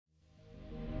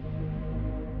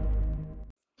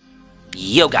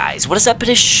Yo guys, what is up? It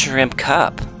is Shrimp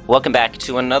Cup. Welcome back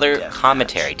to another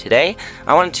commentary. Today,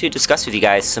 I wanted to discuss with you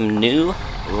guys some new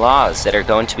laws that are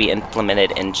going to be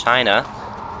implemented in China.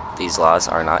 These laws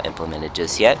are not implemented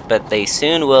just yet, but they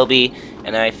soon will be,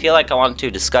 and I feel like I want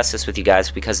to discuss this with you guys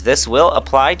because this will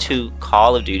apply to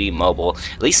Call of Duty Mobile,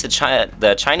 at least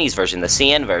the Chinese version, the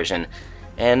CN version,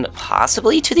 and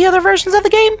possibly to the other versions of the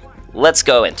game. Let's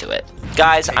go into it.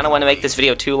 Guys, I don't want to make this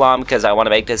video too long because I want to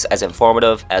make this as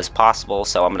informative as possible,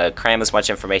 so I'm going to cram as much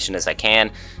information as I can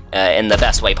in the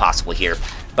best way possible here.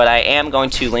 But I am going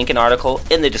to link an article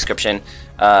in the description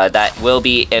that will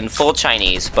be in full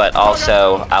Chinese, but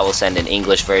also I will send an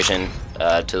English version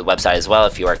to the website as well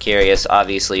if you are curious,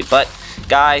 obviously. But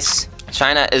guys,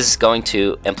 China is going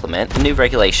to implement a new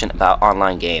regulation about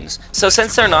online games. So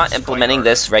since they're not implementing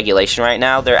this regulation right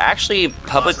now, they're actually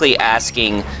publicly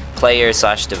asking players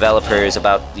 / developers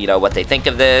about, what they think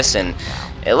of this, and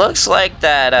it looks like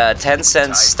that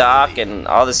Tencent stock and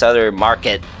all this other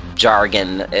market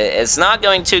jargon, it's not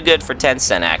going too good for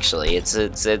Tencent actually.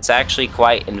 It's actually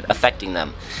quite affecting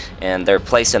them and their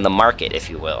place in the market, if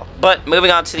you will. But moving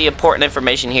on to the important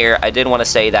information here, I did want to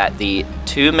say that the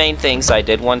two main things I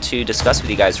did want to discuss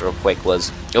with you guys real quick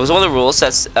was, it was one of the rules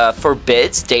that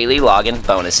forbids daily login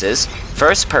bonuses,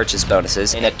 first purchase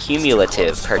bonuses, and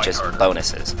accumulative purchase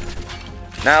bonuses.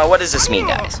 Now, what does this mean,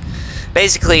 guys?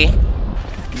 Basically,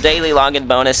 daily login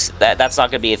bonus, that's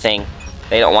not going to be a thing.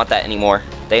 They don't want that anymore.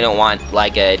 They don't want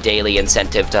like a daily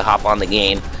incentive to hop on the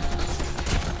game.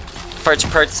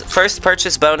 First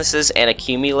purchase bonuses and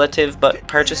accumulative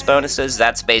purchase bonuses,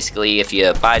 that's basically if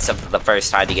you buy something the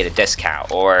first time you get a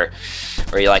discount, or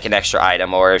you like an extra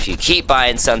item, or if you keep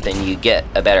buying something you get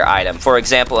a better item. For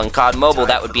example, in COD Mobile,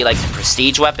 that would be like the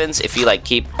prestige weapons. If you like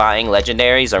keep buying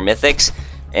legendaries or mythics,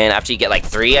 and after you get like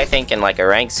 3, I think, in like a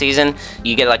ranked season,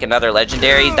 you get like another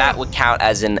legendary, that would count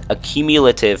as an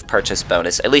accumulative purchase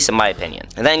bonus, at least in my opinion.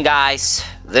 And then guys,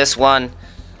 this one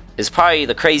is probably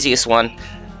the craziest one.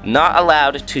 Not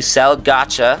allowed to sell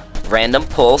gacha random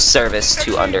pull service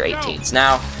to under 18s.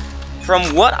 Now,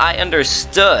 from what I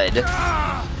understood,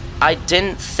 I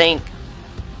didn't think,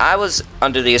 I was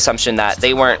under the assumption that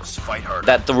they weren't,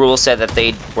 that the rule said that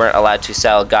they weren't allowed to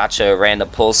sell gacha random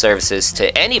pull services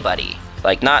to anybody.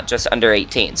 Like, not just under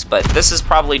 18s, but this is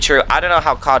probably true. I don't know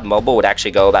how COD Mobile would actually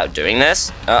go about doing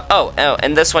this.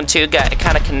 And this one too, it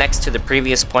kind of connects to the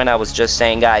previous point I was just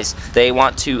saying, guys. They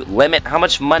want to limit how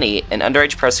much money an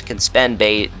underage person can spend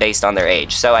based on their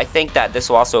age. So I think that this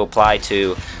will also apply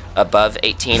to above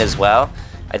 18 as well.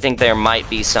 I think there might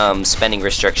be some spending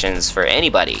restrictions for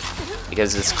anybody,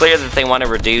 because it's clear that they want to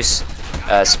reduce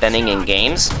spending in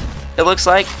games, it looks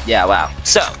like. Yeah, wow.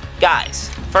 So, guys,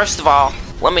 first of all,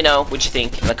 let me know what you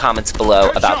think in the comments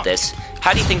below about this.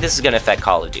 How do you think this is going to affect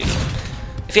Call of Duty?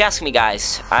 If you ask me,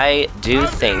 guys, I do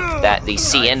think that the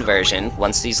CN version,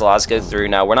 once these laws go through,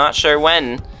 now we're not sure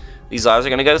when these laws are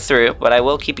going to go through, but I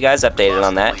will keep you guys updated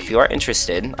on that. If you are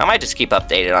interested, I might just keep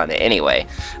updated on it anyway.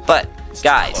 But,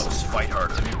 guys,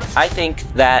 I think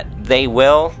that they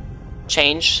will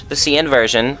change the CN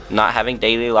version, not having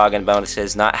daily login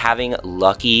bonuses, not having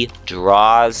lucky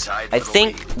draws. I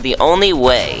think the only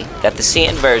way that the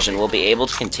CN version will be able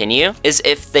to continue is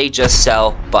if they just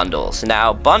sell bundles.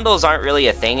 Now, bundles aren't really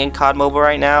a thing in COD Mobile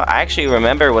right now. I actually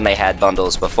remember when they had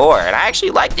bundles before, and I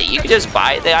actually liked it. You could just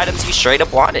buy the items you straight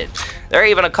up wanted. There are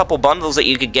even a couple bundles that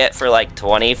you could get for like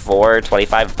 24,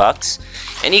 25 bucks,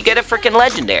 and you get a freaking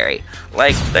legendary.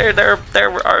 Like, there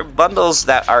are bundles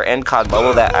that are in COD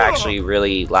Mobile that I actually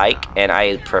really like, and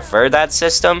I prefer that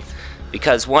system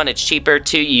because, one, it's cheaper,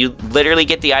 2, you literally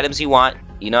get the items you want.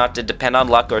 You don't have to depend on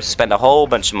luck or spend a whole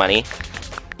bunch of money.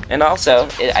 And also,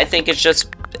 I think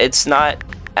it's not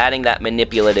adding that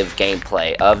manipulative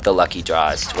gameplay of the lucky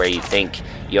draws to where you think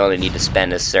you only need to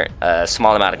spend a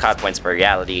small amount of COD points, but in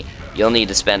reality, you'll need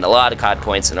to spend a lot of COD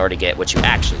points in order to get what you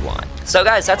actually want. So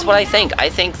guys, that's what I think. I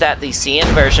think that the CN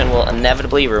version will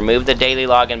inevitably remove the daily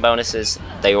login bonuses.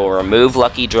 They will remove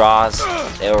lucky draws.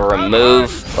 They will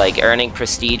remove, like, earning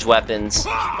prestige weapons.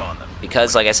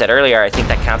 Because, like I said earlier, I think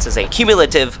that counts as a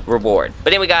cumulative reward.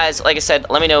 But anyway, guys, like I said,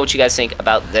 let me know what you guys think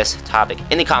about this topic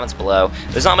in the comments below.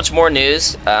 There's not much more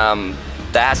news that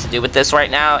has to do with this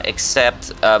right now,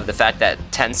 except of the fact that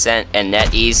Tencent and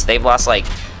NetEase, they've lost like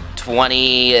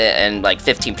 20 and like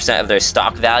 15% of their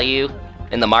stock value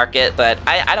in the market, but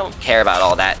I don't care about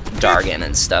all that jargon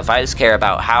and stuff. I just care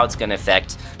about how it's going to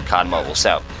affect COD Mobile.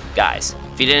 So, guys,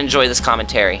 if you did enjoy this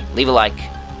commentary, leave a like,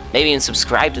 maybe even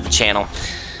subscribe to the channel.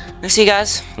 I'll see you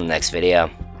guys in the next video.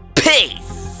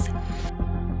 Peace!